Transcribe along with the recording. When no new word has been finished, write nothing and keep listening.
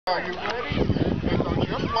Are you ready? It goes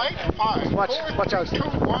your flight. 5, Watch 4, 3, out. 2,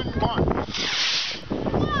 1, 1.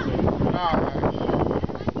 Alright.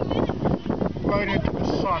 Right into the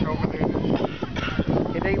sun over there.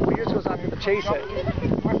 And then when yours goes on, to chase it.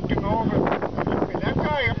 Drifting over. That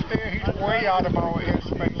guy up there, he's way out of our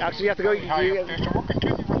airspace. Actually, you have to go. High up there, so we'll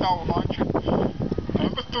continue with our launch.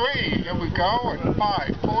 Number 3. Here we go. And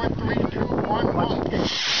 5, 4, 3, 2, 1, launch.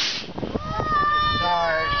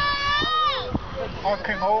 Nice.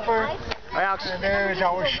 Walking over. Alex. And there is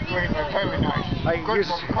our streamer. Very nice. Good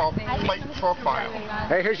one called Plate Profile.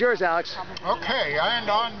 Hey, here's yours, Alex. Okay, and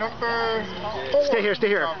on number 4. Stay here, stay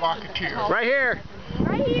here. Rocketeer. Right here.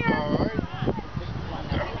 Right here. Alright.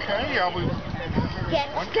 Okay, are we... Get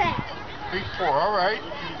set. 3, 4, alright.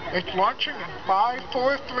 It's launching in 5,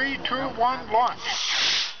 4, 3, 2, 1, launch.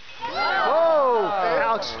 Whoa!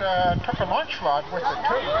 Alex. Took a launch rod with it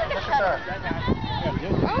too. Look at that.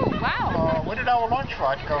 Oh, wow. Where did our launch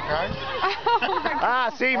rod go,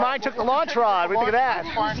 guys? See, mine took the launch rod. What do you think of that?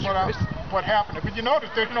 We'll find what happened. But you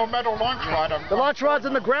notice there's no metal launch rod on. The launch rod's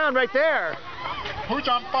in the ground right there. Who's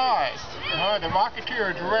on 5? The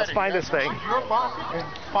Rocketeer is ready. Let's find this thing. Your rocket in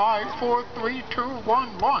 5, 4, 3, 2,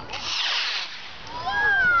 1, launch.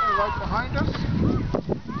 Right behind us.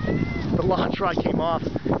 The launch rod came off.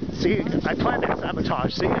 See, I planned that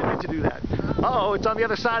sabotage. See, I meant to do that. Uh-oh, it's on the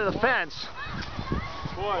other side of the fence.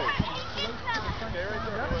 Boy.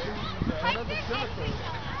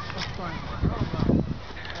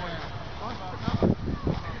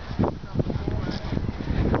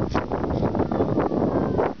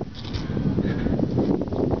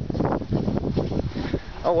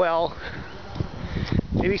 Oh well.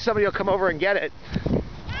 Maybe somebody will come over and get it.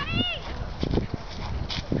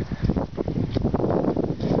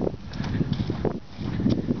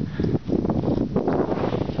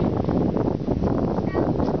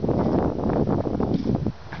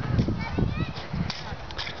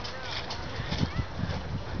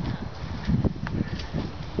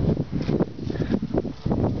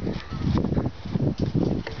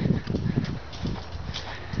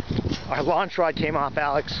 Our launch rod came off,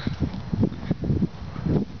 Alex.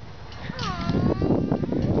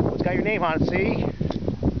 It's got your name on it, see?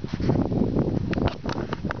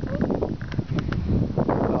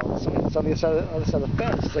 Oh, it's on the other side of the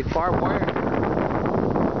fence. It's like barbed wire.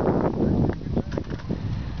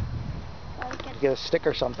 Get a stick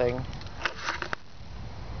or something.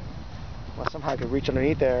 Well, somehow I could reach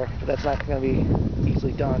underneath there, but that's not going to be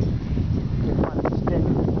easily done. Find a stick.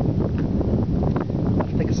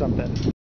 Think of something.